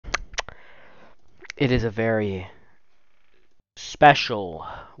It is a very special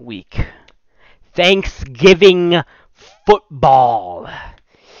week. Thanksgiving football.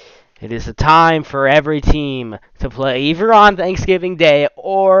 It is a time for every team to play either on Thanksgiving Day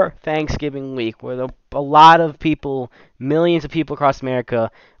or Thanksgiving week, where a lot of people, millions of people across America,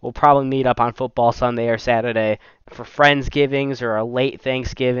 will probably meet up on football Sunday or Saturday for Friendsgivings or a late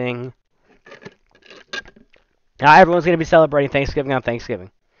Thanksgiving. Now everyone's going to be celebrating Thanksgiving on Thanksgiving.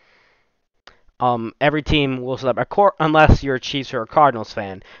 Every team will celebrate, unless you're a Chiefs or a Cardinals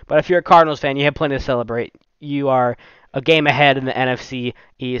fan. But if you're a Cardinals fan, you have plenty to celebrate. You are a game ahead in the NFC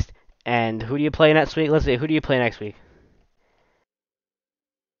East. And who do you play next week? Let's see, who do you play next week?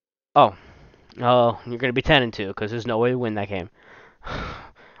 Oh, you're going to be 10-2 because there's no way to win that game,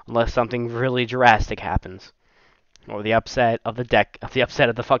 unless something really drastic happens, or the upset of the upset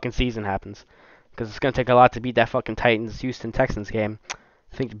of the fucking season happens. Because it's going to take a lot to beat that fucking Titans-Houston Texans game.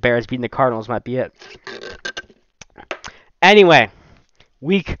 I think the Bears beating the Cardinals might be it. Anyway,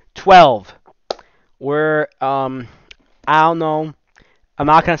 week 12. I don't know. I'm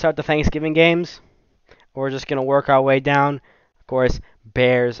not going to start the Thanksgiving games. We're just going to work our way down. Of course,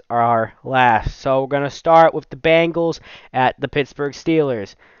 Bears are last. So we're going to start with the Bengals at the Pittsburgh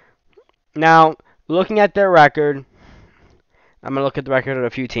Steelers. Now, looking at their record, I'm going to look at the record of a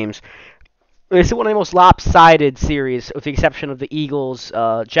few teams. This is one of the most lopsided series, with the exception of the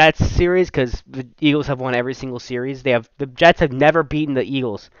Eagles-Jets series, because the Eagles have won every single series. The Jets have never beaten the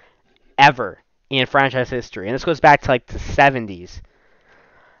Eagles, ever, in franchise history. And this goes back to, like, the 70s.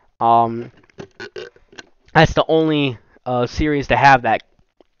 That's the only series to have that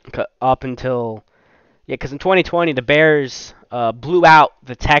up until... Yeah, because in 2020, the Bears blew out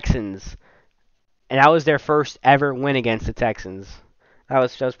the Texans, and that was their first ever win against the Texans. That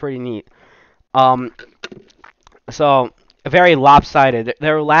was pretty neat. So very lopsided.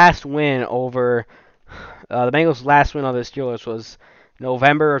 Their last win over the Bengals' last win over the Steelers was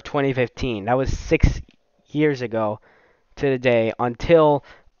November of 2015. That was 6 years ago to the day, until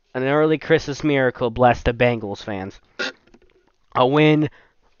an early Christmas miracle blessed the Bengals fans. A win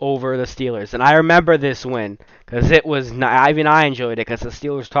over the Steelers. And I remember this win because it was even I enjoyed it, because the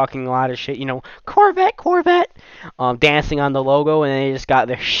Steelers talking a lot of shit, Corvette, dancing on the logo, and they just got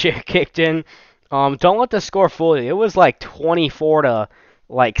their shit kicked in. Don't let the score fool you. It was like 24 to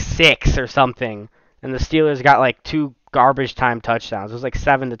 6 or something, and the Steelers got like 2 garbage time touchdowns. It was like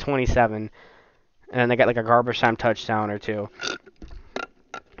 7 to 27, and they got like a garbage time touchdown or 2.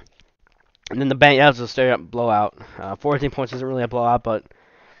 And then that was a straight up blowout. 14 points isn't really a blowout, but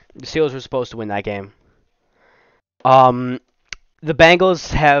the Steelers were supposed to win that game. The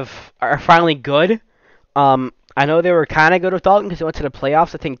Bengals are finally good. I know they were kind of good with Dalton because they went to the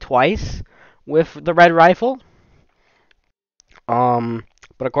playoffs, I think, twice with the Red Rifle. But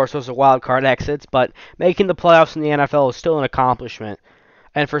of course, those are wild card exits. But making the playoffs in the NFL is still an accomplishment.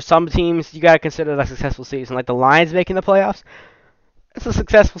 And for some teams, you got to consider that a successful season. Like the Lions making the playoffs, it's a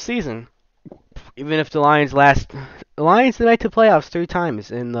successful season. Even if the Lions made the playoffs 3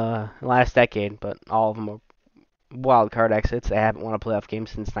 times in the last decade, but all of them are wild card exits. They haven't won a playoff game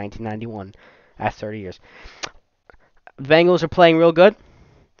since 1991. That's 30 years. The Bengals are playing real good,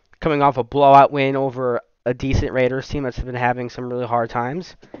 coming off a blowout win over a decent Raiders team that's been having some really hard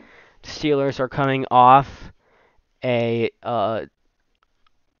times. The Steelers are coming off where are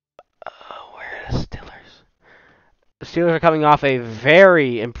the Steelers? The Steelers are coming off a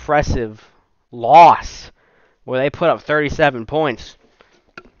very impressive loss where they put up 37 points.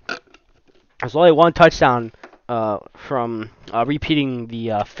 There's only 1 touchdown from repeating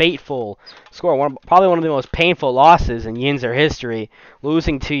the fateful score. Probably one of the most painful losses in Yinzer history,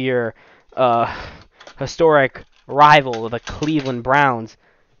 losing to your historic rival, the Cleveland Browns.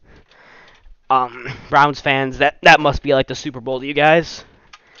 Browns fans, that must be like the Super Bowl to you guys.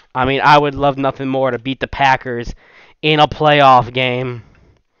 I mean, I would love nothing more to beat the Packers in a playoff game,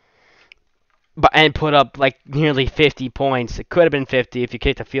 and put up like nearly 50 points. It could have been 50 if you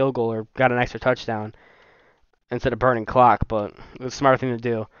kicked a field goal or got an extra touchdown instead of burning clock, but it was a smart thing to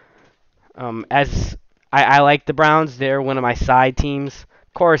do. As I like the Browns, they're one of my side teams.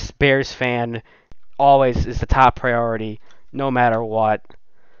 Of course, Bears fan always is the top priority, no matter what.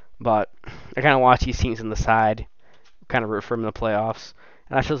 But I kind of watch these teams on the side, kind of root for them in the playoffs.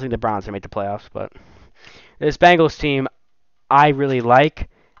 And I still think the Browns are make the playoffs, but this Bengals team, I really like.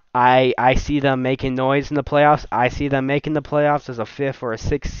 I see them making noise in the playoffs. I see them making the playoffs as a 5th or a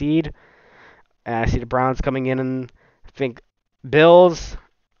 6th seed. And I see the Browns coming in, and I think Bills,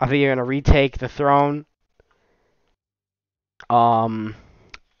 I think you're going to retake the throne. And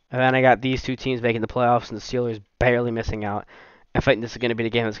then I got these 2 teams making the playoffs, and the Steelers barely missing out. I think this is going to be the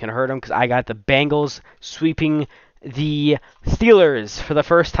game that's going to hurt them because I got the Bengals sweeping the Steelers for the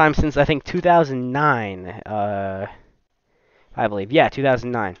first time since I think 2009. I believe, yeah,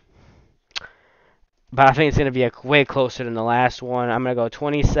 2009. But I think it's going to be way closer than the last one. I'm going to go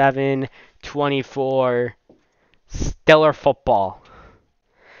 27-24. Stellar football.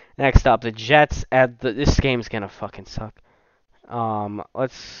 Next up, the Jets at this game's going to fucking suck.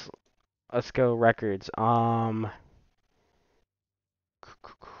 Let's go records.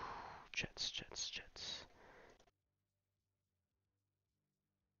 Jets.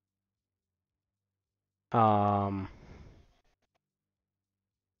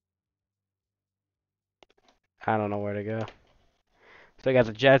 I don't know where to go. So I got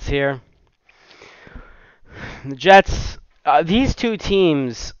the Jets here. The Jets, these two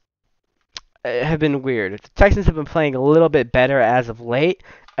teams have been weird. The Texans have been playing a little bit better as of late,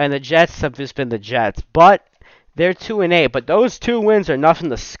 and the Jets have just been the Jets. But they're 2-8, but those two wins are nothing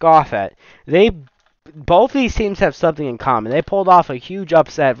to scoff at. Both these teams have something in common. They pulled off a huge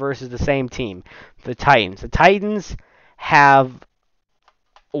upset versus the same team, the Titans. The Titans have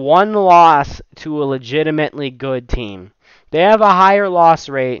one loss to a legitimately good team. They have a higher loss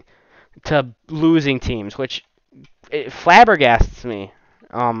rate to losing teams, which it flabbergasts me.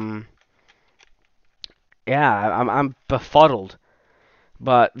 Yeah, I'm befuddled.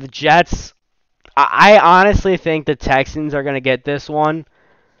 But the Jets, I honestly think the Texans are gonna get this one.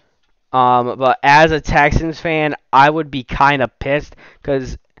 But as a Texans fan, I would be kind of pissed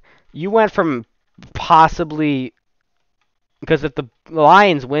because you went from possibly because if the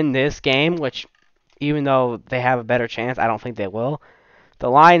Lions win this game, which even though they have a better chance, I don't think they will. The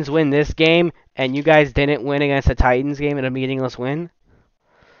Lions win this game, and you guys didn't win against the Titans game in a meaningless win.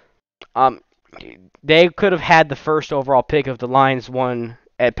 Um, they could have had the first overall pick if the Lions won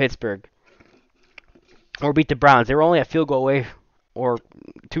at Pittsburgh or beat the Browns. They were only a field goal away or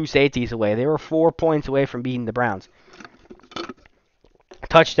two safeties away. They were 4 points away from beating the Browns.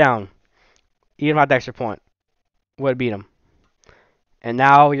 Touchdown. Even without the extra point would beat them. And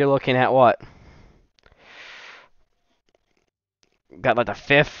now you're looking at what? Got like the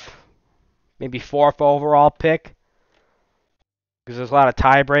fifth, maybe fourth overall pick. Because there's a lot of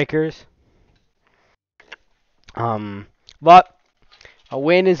tiebreakers. But a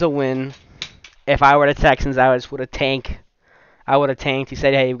win is a win. If I were the Texans, I just would have tanked. I would have tanked. He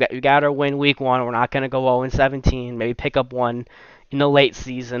said, "Hey, you got to win week 1. We're not gonna go 0-17. Maybe pick up one in the late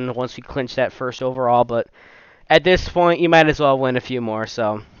season once we clinch that first overall." But at this point, you might as well win a few more.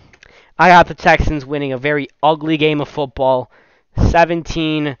 So I got the Texans winning a very ugly game of football,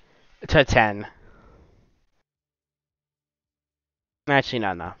 17-10. Actually,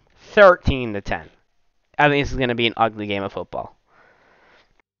 no, 13-10. I think this is gonna be an ugly game of football.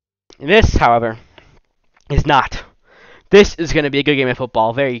 This, however, is not. This is going to be a good game of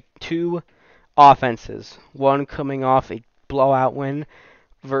football. Two offenses. One coming off a blowout win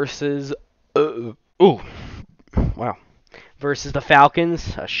versus versus the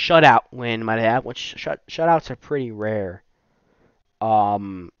Falcons, a shutout win, might I add, which shutouts are pretty rare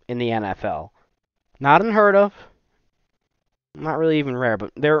in the NFL. Not unheard of. Not really even rare,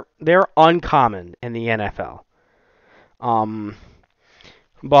 but they're uncommon in the NFL.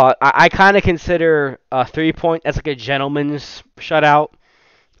 But I kind of consider a 3-point as like a gentleman's shutout.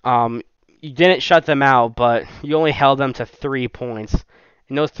 You didn't shut them out, but you only held them to 3 points.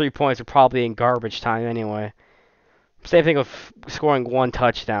 And those 3 points are probably in garbage time anyway. Same thing with scoring one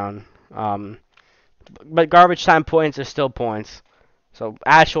touchdown. But garbage time points are still points. So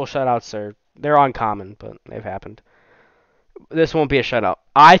actual shutouts they're uncommon, but they've happened. This won't be a shutout.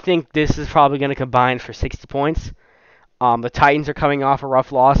 I think this is probably going to combine for 60 points. The Titans are coming off a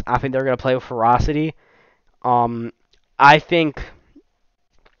rough loss. I think they're going to play with ferocity. I think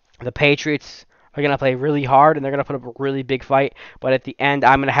the Patriots are going to play really hard, and they're going to put up a really big fight. But at the end,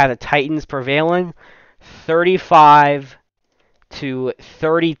 I'm going to have the Titans prevailing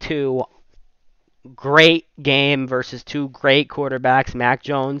 35-32. Great game versus two great quarterbacks. Mac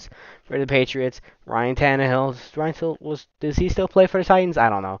Jones for the Patriots. Ryan Tannehill. Does he still play for the Titans? I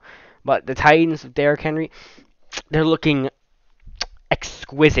don't know. But the Titans, Derrick Henry, they're looking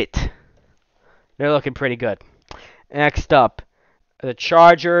exquisite. They're looking pretty good. Next up, the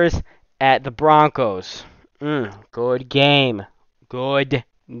Chargers at the Broncos. Good game. Good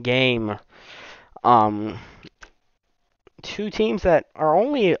game. Two teams that are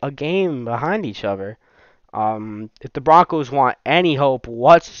only a game behind each other. If the Broncos want any hope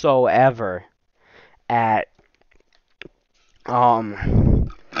whatsoever at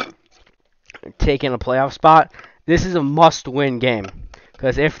taking a playoff spot, this is a must-win game.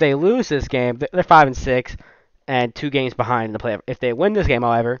 Because if they lose this game, they're 5-6. and 2 games behind in the playoff. If they win this game,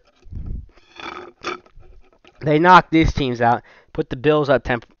 however, they knock these teams out, put the Bills up,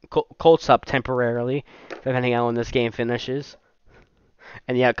 Colts up temporarily, depending on when this game finishes,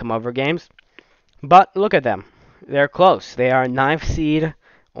 and the outcome of our games. But look at them. They're close. They are 9th seed,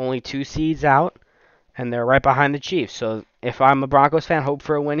 only 2 seeds out, and they're right behind the Chiefs. So if I'm a Broncos fan, hope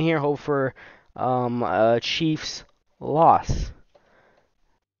for a win here. Hope for a Chiefs loss.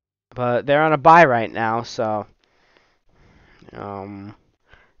 But they're on a bye right now, so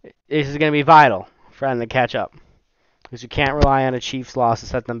this is going to be vital for them to catch up. Because you can't rely on a Chiefs loss to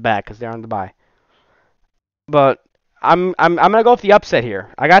set them back because they're on the bye. But I'm gonna go with the upset here.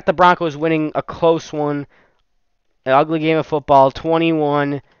 I got the Broncos winning a close one, an ugly game of football,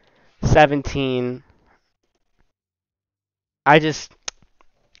 21-17. I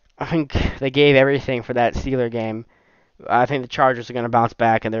think they gave everything for that Steeler game. I think the Chargers are gonna bounce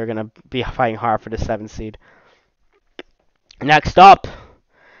back and they're gonna be fighting hard for the 7th seed. Next up,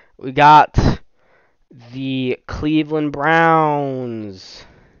 we got the Cleveland Browns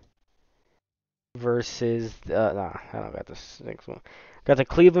versus I don't got this next one. Got the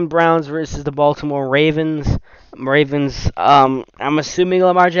Cleveland Browns versus the Baltimore Ravens. I'm assuming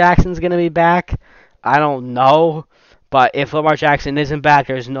Lamar Jackson's gonna be back. I don't know, but if Lamar Jackson isn't back,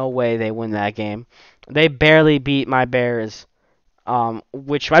 there's no way they win that game. They barely beat my Bears,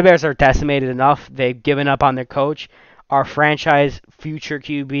 which my Bears are decimated enough. They've given up on their coach. Our franchise future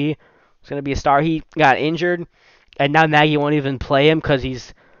QB is gonna be a star. He got injured, and now Nagy won't even play him because he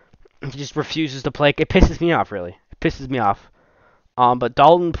just refuses to play. It pisses me off, really. It pisses me off. But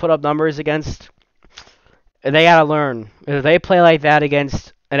Dalton put up numbers against. They gotta learn. If they play like that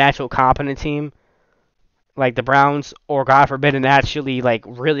against an actual competent team, like the Browns, or God forbid, an actually like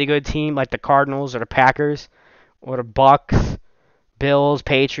really good team like the Cardinals or the Packers or the Bucks, Bills,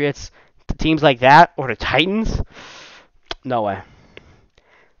 Patriots, teams like that, or the Titans, no way.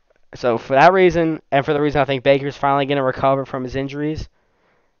 So for that reason, and for the reason I think Baker's finally gonna recover from his injuries,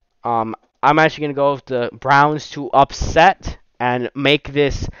 I'm actually going to go with the Browns to upset and make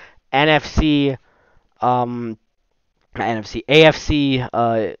this NFC,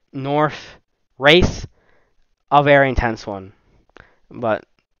 AFC North race a very intense one. But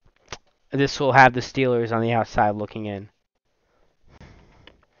this will have the Steelers on the outside looking in.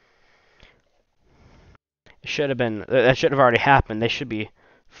 That should have already happened. They should be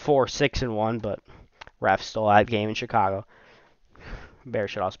 4-6-1, but refs stole that game in Chicago.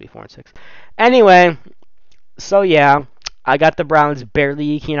 Bears should also be 4-6. Anyway, so yeah, I got the Browns barely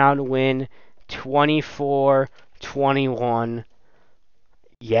eking out a win, 24-21.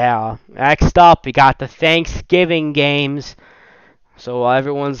 Yeah. Next up, we got the Thanksgiving games. So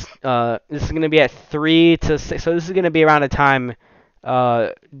everyone's this is gonna be at 3 to 6. So this is gonna be around the time.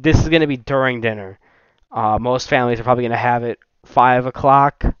 This is gonna be during dinner. Most families are probably gonna have it 5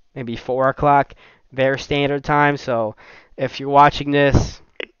 o'clock, maybe 4 o'clock, their standard time. So if you're watching this,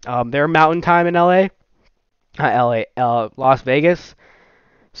 they're Mountain Time in Las Vegas.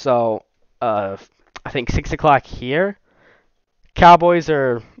 So, I think 6 o'clock here. Cowboys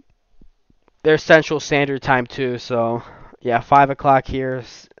are their Central Standard Time too. So, yeah, 5 o'clock here,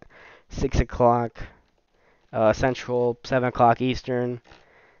 6 o'clock Central, 7 o'clock Eastern.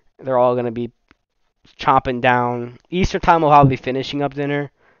 They're all gonna be chomping down. Eastern Time will probably be finishing up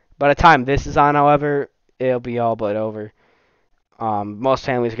dinner. By the time this is on, however, it'll be all but over. Most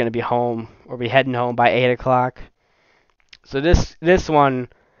families are going to be home or be heading home by 8 o'clock. So this game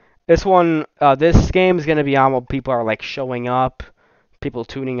is going to be on while people are like showing up, people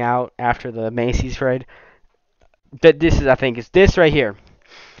tuning out after the Macy's parade. But I think, is this right here.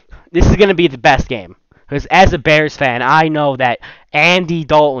 This is going to be the best game. Because as a Bears fan, I know that Andy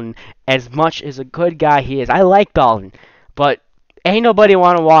Dalton, as much as a good guy he is, I like Dalton, but ain't nobody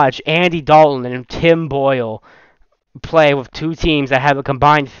want to watch Andy Dalton and Tim Boyle play with 2 teams that have a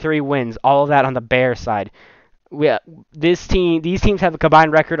combined 3 wins, all of that on the Bears side. These teams have a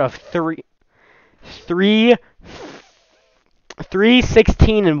combined record of 3-16-1.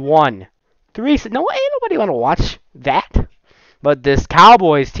 Ain't nobody want to watch that. But this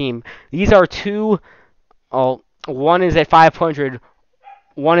Cowboys team, these are 2. One is at 500,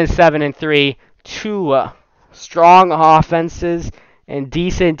 one is 7-3. 2 strong offenses and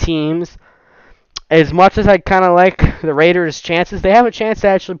decent teams. As much as I kind of like the Raiders' chances, they have a chance to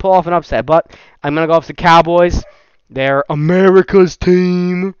actually pull off an upset. But I'm going to go with the Cowboys. They're America's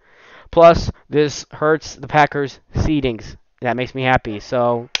team. Plus, this hurts the Packers' seedings. That makes me happy.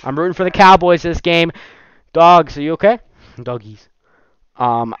 So, I'm rooting for the Cowboys this game. Dogs, are you okay? Doggies.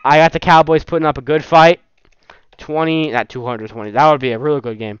 I got the Cowboys putting up a good fight. 220. That would be a really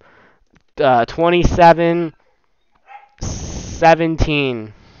good game. 27-17.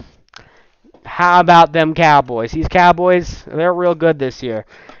 17. How about them Cowboys? These Cowboys, they're real good this year.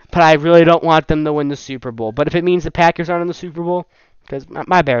 But I really don't want them to win the Super Bowl. But if it means the Packers aren't in the Super Bowl, because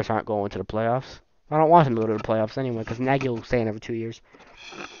my Bears aren't going to the playoffs. I don't want them to go to the playoffs anyway, because Nagy will stay in every 2 years.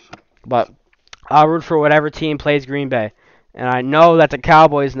 But I'll root for whatever team plays Green Bay. And I know that the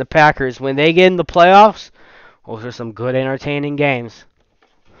Cowboys and the Packers, when they get in the playoffs, those are some good, entertaining games.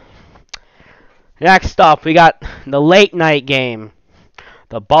 Next up, we got the late night game.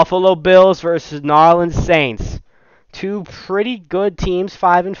 The Buffalo Bills versus New Orleans Saints. Two pretty good teams,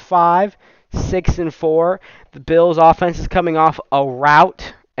 5-5, 6-4. The Bills' offense is coming off a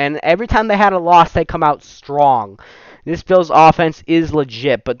rout, and every time they had a loss, they come out strong. This Bills' offense is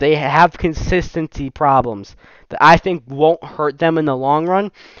legit, but they have consistency problems that I think won't hurt them in the long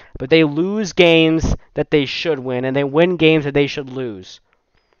run, but they lose games that they should win, and they win games that they should lose.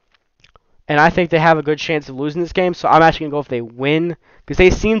 And I think they have a good chance of losing this game, so I'm actually going to go if they win, because they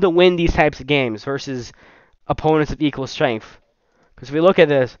seem to win these types of games versus opponents of equal strength. Because if we look at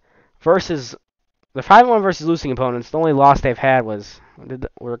this, versus the 5-1 versus losing opponents, the only loss they've had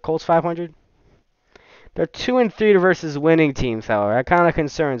were Colts 500? They're 2-3 versus winning teams, however. That kind of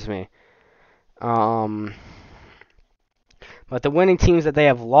concerns me. But the winning teams that they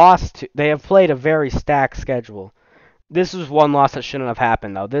have lost to, they have played a very stacked schedule. This was one loss that shouldn't have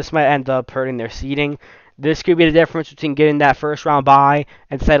happened, though. This might end up hurting their seeding. This could be the difference between getting that first round bye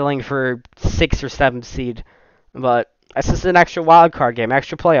and settling for 6th or 7th seed. But it's just an extra wild card game,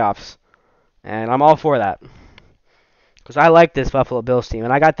 extra playoffs. And I'm all for that. Because I like this Buffalo Bills team.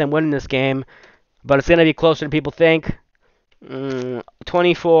 And I got them winning this game. But it's going to be closer than people think.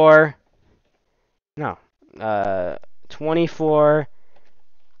 24. No.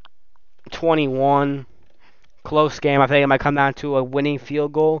 24-21. Close game. I think it might come down to a winning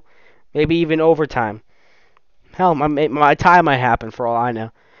field goal. Maybe even overtime. Hell, my tie might happen for all I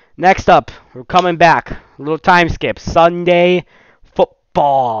know. Next up, we're coming back. A little time skip. Sunday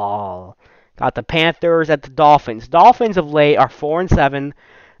football. Got the Panthers at the Dolphins. Dolphins of late are 4-7.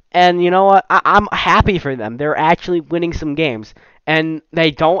 And you know what? I'm happy for them. They're actually winning some games. And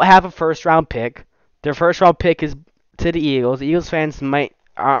they don't have a first-round pick. Their first-round pick is to the Eagles. The Eagles fans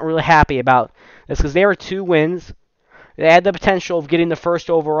aren't really happy about this because they were 2 wins. They had the potential of getting the first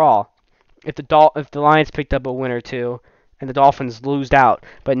overall if the Lions picked up a win or two and the Dolphins lose out.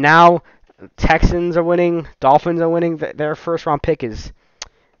 But now Texans are winning, Dolphins are winning. Their first-round pick is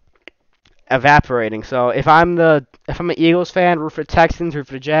evaporating. So if I'm an Eagles fan, root for the Texans, root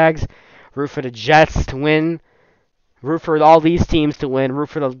for the Jags, root for the Jets to win, root for all these teams to win, root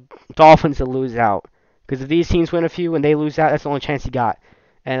for the Dolphins to lose out. Because if these teams win a few and they lose out, that's the only chance you got.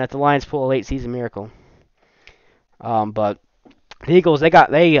 And if the Lions pull a late season miracle. But the Eagles, they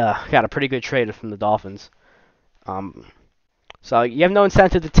got a pretty good trade from the Dolphins. So you have no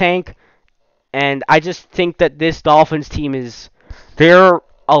incentive to tank, and I just think that this Dolphins team they're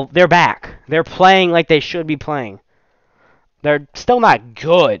back. They're playing like they should be playing. They're still not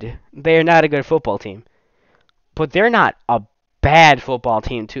good. They're not a good football team. But they're not a bad football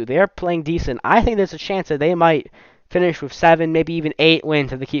team, too. They're playing decent. I think there's a chance that they might finish with 7, maybe even 8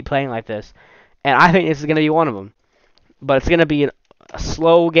 wins if they keep playing like this. And I think this is going to be one of them. But it's going to be a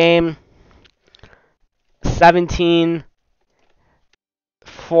slow game. 17-14.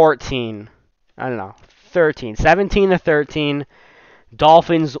 I don't know. 13. 17-13.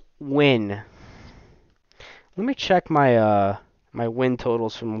 Dolphins win. Let me check my my win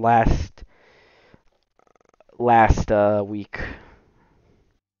totals from last week.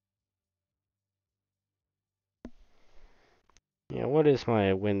 Yeah, what is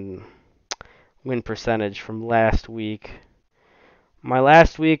my win percentage from last week? My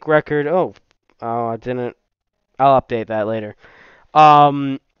last week record. I didn't. I'll update that later.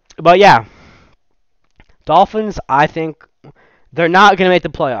 But yeah, Dolphins. I think they're not gonna make the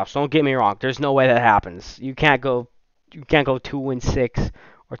playoffs. Don't get me wrong. There's no way that happens. You can't go 2-6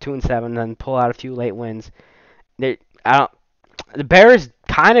 or 2-7 and then pull out a few late wins. The Bears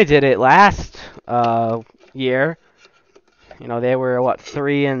kind of did it last year. You know, they were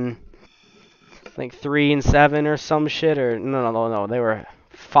 3-7 or some shit, or no, they were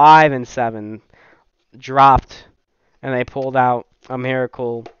 5-7, dropped, and they pulled out a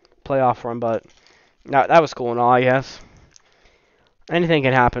miracle playoff run. But that was cool and all, I guess. Anything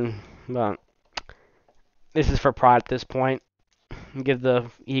can happen, but this is for pride at this point. Give the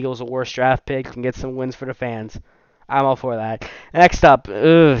Eagles a worse draft pick and get some wins for the fans. I'm all for that. Next up,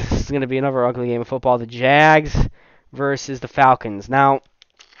 this is going to be another ugly game of football. The Jags versus the Falcons. Now,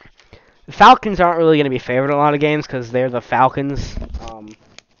 the Falcons aren't really going to be favored in a lot of games because they're the Falcons.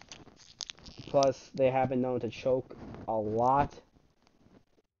 Plus, they have been known to choke a lot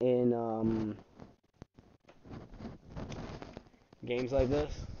in games like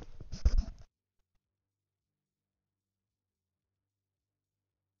this.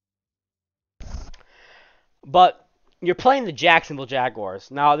 But you're playing the Jacksonville Jaguars.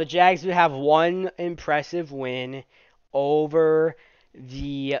 Now, the Jags do have one impressive win over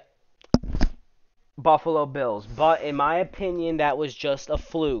the Buffalo Bills. But in my opinion, that was just a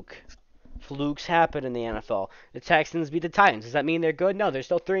fluke. Flukes happen in the NFL. The Texans beat the Titans. Does that mean they're good? No, they're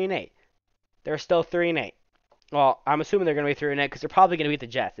still 3-8. They're still 3-8. Well, I'm assuming they're going to be 3-8 because they're probably going to beat the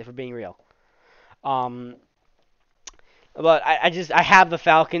Jets, if we're being real. Um, but I have the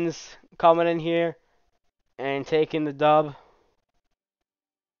Falcons coming in here and taking the dub.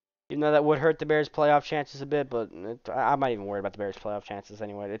 Even though that would hurt the Bears' playoff chances a bit, but I'm not even worried about the Bears' playoff chances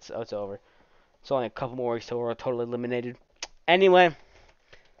anyway. It's over. It's only a couple more weeks till we're totally eliminated. Anyway,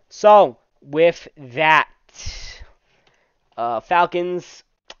 so with that, Falcons,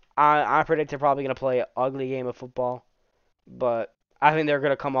 I predict they're probably going to play an ugly game of football, but I think they're going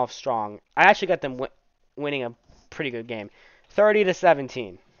to come off strong. I actually got them winning a pretty good game,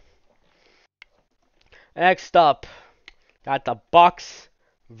 30-17. Next up, got the Bucks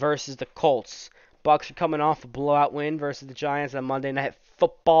versus the Colts. Bucks are coming off a blowout win versus the Giants on Monday Night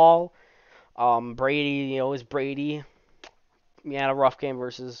Football. Brady, is Brady. He had a rough game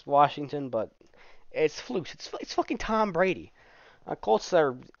versus Washington, but it's flukes. It's fucking Tom Brady. Colts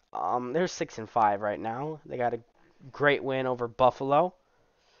are they're 6-5 right now. They got a great win over Buffalo.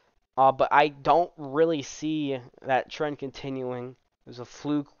 But I don't really see that trend continuing. It was a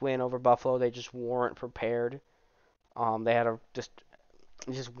fluke win over Buffalo. They just weren't prepared. They had just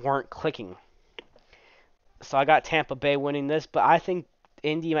weren't clicking. So I got Tampa Bay winning this, but I think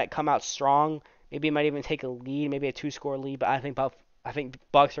Indy might come out strong. Maybe it might even take a lead, maybe a 2-score lead. But I think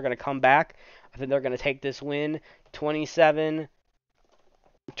Bucks are going to come back. I think they're going to take this win,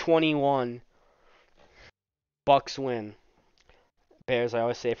 27-21. Bucks win. Bears, I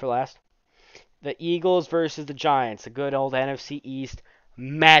always say for last. The Eagles versus the Giants, a good old NFC East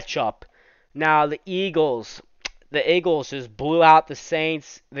matchup. Now the Eagles just blew out the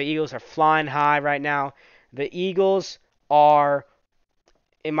Saints. The Eagles are flying high right now. The Eagles are,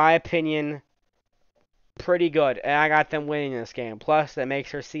 in my opinion, pretty good, and I got them winning this game. Plus, that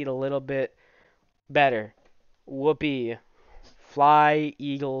makes their seed a little bit better. Whoopee. Fly,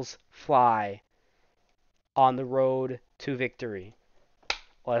 Eagles, fly. On the road to victory.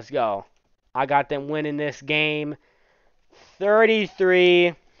 Let's go. I got them winning this game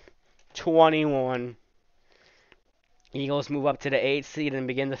 33-21. Eagles move up to the 8th seed and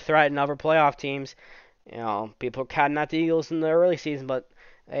begin to threaten other playoff teams. People are counting out the Eagles in the early season, but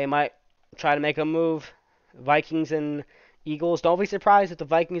they might try to make a move. Vikings and Eagles. Don't be surprised if the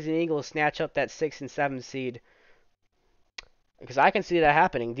Vikings and Eagles snatch up that 6 and 7 seed. Because I can see that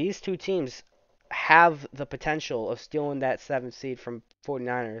happening. These two teams have the potential of stealing that 7th seed from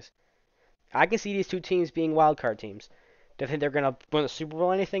 49ers. I can see these two teams being wildcard teams. Do I think they're going to win the Super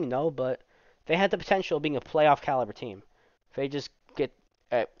Bowl or anything? No, but they had the potential of being a playoff caliber team. If they just get...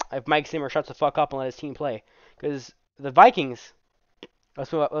 if Mike Zimmer shuts the fuck up and let his team play. Because the Vikings...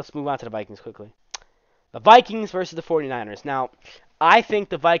 Let's move on to the Vikings quickly. The Vikings versus the 49ers. Now, I think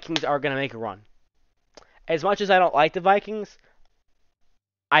the Vikings are going to make a run. As much as I don't like the Vikings,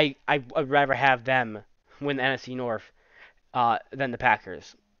 I would rather have them win the NFC North than the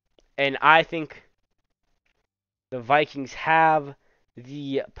Packers. And I think the Vikings have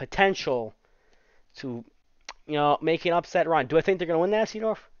the potential to, make an upset run. Do I think they're going to win the NFC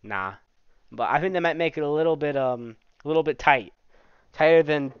North? Nah. But I think they might make it a little bit tight. Tighter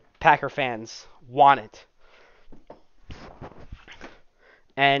than Packer fans want it.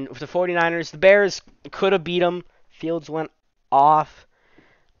 And with the 49ers, the Bears could have beat them. Fields went off.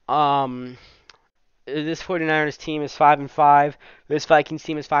 This 49ers team is 5-5. This Vikings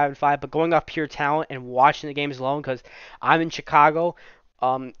team is 5-5. But going off pure talent and watching the games alone, because I'm in Chicago,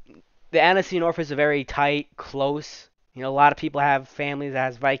 the NFC North is a very tight, close. A lot of people have families that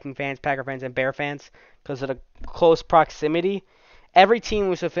has Viking fans, Packer fans, and Bear fans because of the close proximity. Every team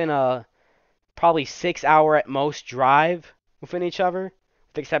was within a probably 6-hour at most drive within each other, with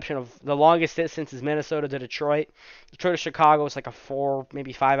the exception of the longest distance is Minnesota to Detroit. Detroit to Chicago is like a 4,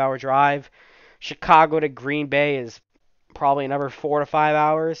 maybe 5-hour drive. Chicago to Green Bay is probably another 4 to 5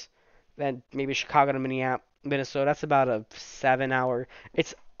 hours. Then maybe Chicago to Minnesota, that's about a 7-hour.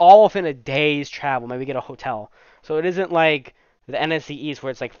 It's all within a day's travel. Maybe get a hotel. So it isn't like the NFC East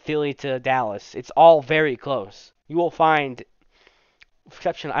where it's like Philly to Dallas. It's all very close. You will find,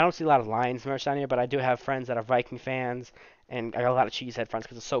 exception, I don't see a lot of Lions merch down here, but I do have friends that are Viking fans, and I got a lot of Cheesehead friends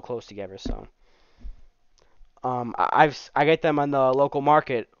because it's so close together. So I get them on the local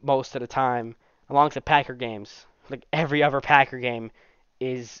market most of the time, along with the Packer games. Like every other Packer game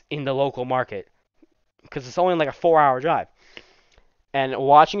is in the local market because it's only like a 4-hour drive. And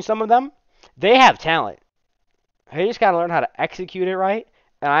watching some of them, they have talent. They just gotta learn how to execute it right.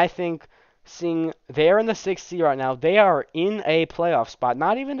 And I think seeing they're in the sixth seed right now, they are in a playoff spot.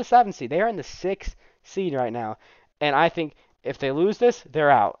 Not even the seventh seed. They are in the sixth seed right now. And I think if they lose this,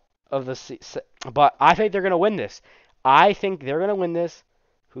 they're out of the but I think they're gonna win this. I think they're gonna win this.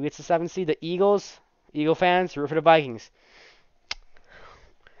 Who gets the seventh seed? The Eagles. Eagle fans, root for the Vikings.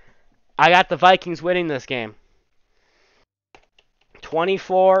 I got the Vikings winning this game.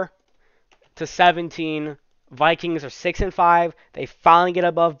 24-17. Vikings are 6-5. They finally get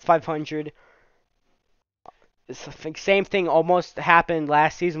above 500. It's the same thing almost happened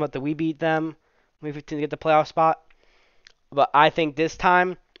last season, but we beat them. We to get the playoff spot. But I think this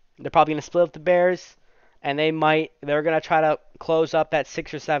time they're probably gonna split up the Bears, and they're gonna try to close up that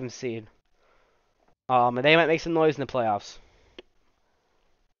 6 or 7 seed. And they might make some noise in the playoffs.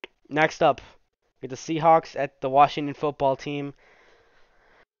 Next up, we get the Seahawks at the Washington Football Team.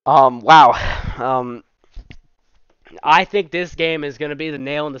 Wow. I think this game is gonna be the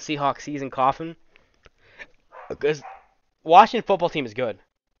nail in the Seahawks season coffin. Because Washington Football Team is good.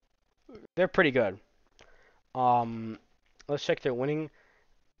 They're pretty good. Let's check their winning.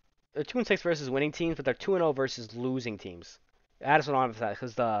 They're 2-6 versus winning teams, but they're 2-0 versus losing teams. That is what I'm emphasizing,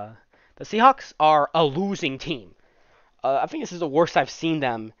 because the Seahawks are a losing team. I think this is the worst I've seen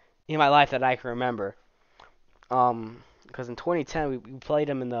them in my life that I can remember. Because in 2010 we played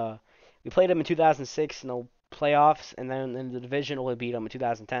them in 2006 in the playoffs, and then in the divisional we beat them in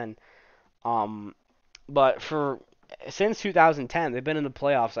 2010. But since 2010 they've been in the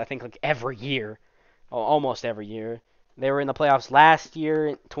playoffs. I think like every year, almost every year. They were in the playoffs last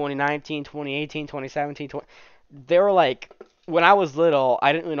year, 2019, 2018, 2017. They were like, when I was little,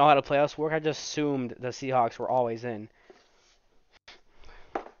 I didn't really know how the playoffs work. I just assumed the Seahawks were always in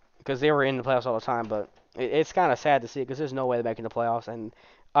because they were in the playoffs all the time. But it's kind of sad to see because there's no way they're making the playoffs. And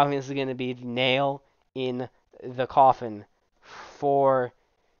I mean, this is going to be the nail in the coffin for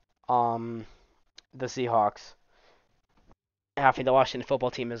the Seahawks. I think the Washington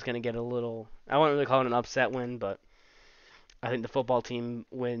Football Team is going to get a little. I wouldn't really call it an upset win, but I think the football team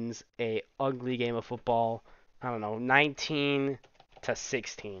wins a ugly game of football. I don't know,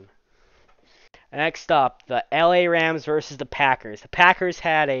 19-16. Next up, the LA Rams versus the Packers. The Packers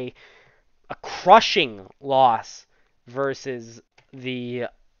had a crushing loss versus the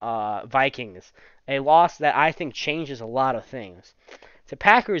Vikings. A loss that I think changes a lot of things. The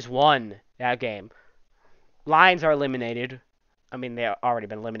Packers won that game. Lions are eliminated. I mean, they've already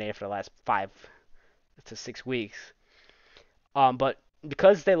been eliminated for the last 5 to 6 weeks. But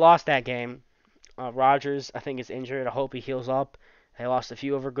because they lost that game, Rodgers, I think, is injured. I hope he heals up. They lost a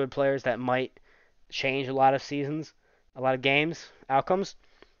few other good players that might change a lot of seasons, a lot of games, outcomes.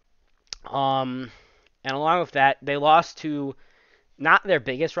 And along with that, they lost to not their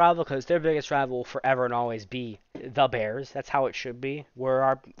biggest rival, because their biggest rival will forever and always be the Bears. That's how it should be.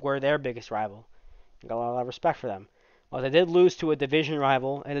 We're their biggest rival. Got a lot of respect for them. Well, they did lose to a division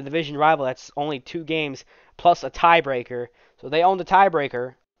rival, and a division rival that's only 2 games plus a tiebreaker. So they own the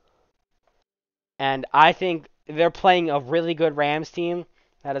tiebreaker. And I think they're playing a really good Rams team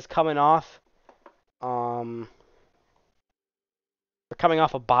that is coming off. They're coming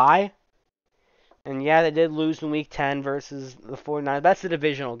off a bye. And yeah, they did lose in Week 10 versus the 49ers. That's the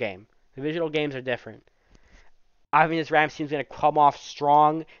divisional game. Divisional games are different. I think this Rams team's going to come off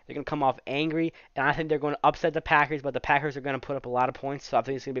strong. They're going to come off angry. And I think they're going to upset the Packers, but the Packers are going to put up a lot of points. So I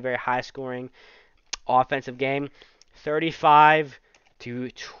think it's going to be a very high-scoring offensive game. 35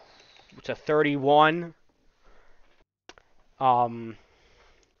 to 31. And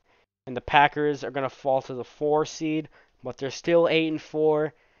the Packers are going to fall to the 4 seed, but they're still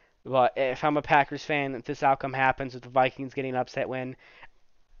 8-4. But if I'm a Packers fan, if this outcome happens, with the Vikings getting an upset win,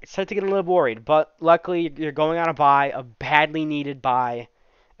 I start to get a little worried. But luckily, you're going on a bye, a badly needed bye,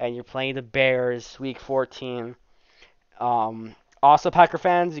 and you're playing the Bears Week 14. Also, Packer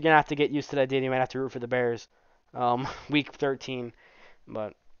fans, you're gonna have to get used to that day. You might have to root for the Bears Week 13,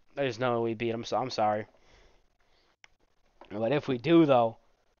 but there's no way we beat them, so I'm sorry. But if we do, though,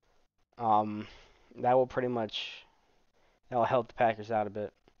 that will help the Packers out a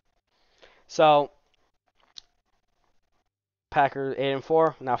bit. So, Packers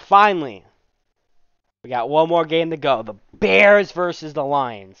 8-4. Now, finally, we got one more game to go. The Bears versus the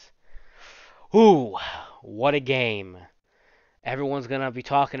Lions. Ooh, what a game. Everyone's going to be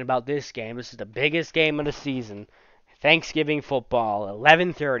talking about this game. This is the biggest game of the season. Thanksgiving football,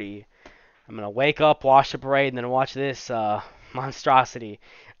 11:30. I'm gonna wake up, watch the parade, and then watch this monstrosity.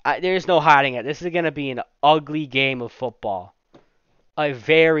 There's no hiding it. This is gonna be an ugly game of football. A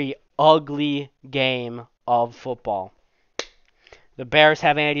very ugly game of football. The Bears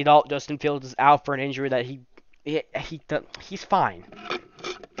have Andy Dalton. Justin Fields is out for an injury that he's fine.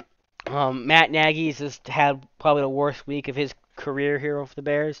 Matt Nagy's just had probably the worst week of his career here with the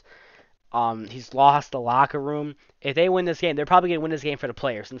Bears. He's lost the locker room. If they win this game, they're probably gonna win this game for the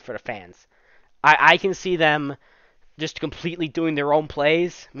players and for the fans. I can see them just completely doing their own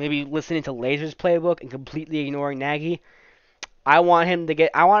plays, maybe listening to Lazer's playbook and completely ignoring Nagy. I want him to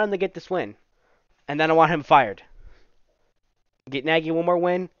get this win, and then I want him fired. Get Nagy one more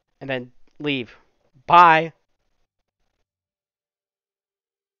win, and then leave. Bye.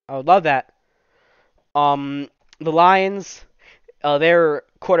 I would love that. The Lions, their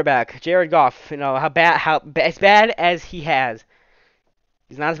quarterback Jared Goff. As bad as he has,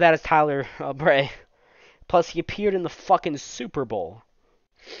 he's not as bad as Tyler Bray. Plus, he appeared in the fucking Super Bowl.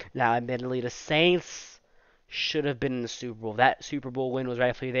 Now, admittedly, the Saints should have been in the Super Bowl. That Super Bowl win was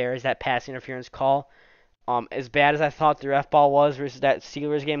rightfully theirs. That pass interference call. As bad as I thought the ref ball was versus that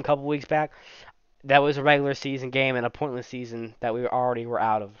Steelers game a couple weeks back, that was a regular season game and a pointless season that we already were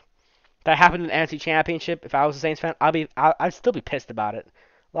out of. If that happened in the NFC Championship, if I was a Saints fan, I'd still be pissed about it.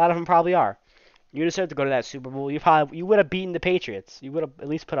 A lot of them probably are. You deserve to go to that Super Bowl. You would have beaten the Patriots. You would have at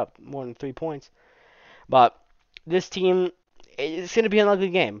least put up more than 3 points. But this team, it's going to be an ugly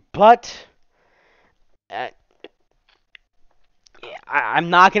game. But I'm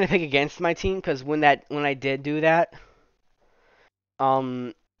not going to pick against my team because when I did do that,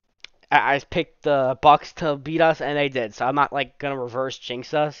 um, I picked the Bucks to beat us, and they did. So I'm not like gonna reverse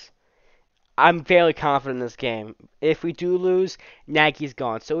jinx us. I'm fairly confident in this game. If we do lose, Nagy's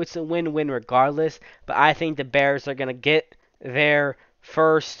gone, so it's a win-win regardless. But I think the Bears are gonna get their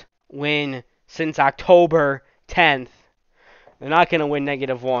first win since October 10th. They're not gonna win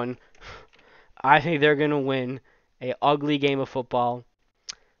 -1. I think they're gonna win a ugly game of football.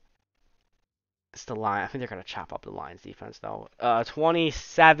 It's the line. I think they're gonna chop up the Lions defense though.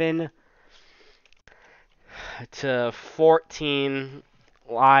 27-14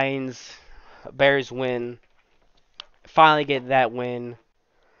 Lions. Bears win. Finally get that win,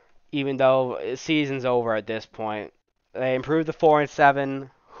 even though the season's over at this point. They improved to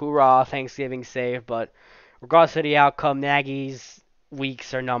 4-7. Hoorah, Thanksgiving save. But regardless of the outcome, Nagy's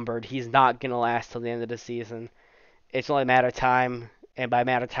weeks are numbered. He's not gonna last till the end of the season. It's only a matter of time, and by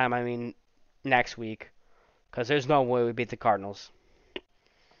matter of time I mean next week, because there's no way we beat the Cardinals.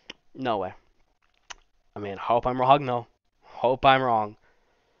 No way. I mean, hope I'm wrong, though. Hope I'm wrong.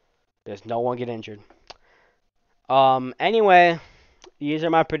 There's no one get injured. Anyway, these are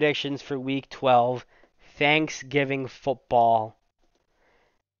my predictions for Week 12. Thanksgiving football.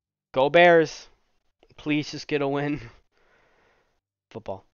 Go Bears. Please just get a win. Football.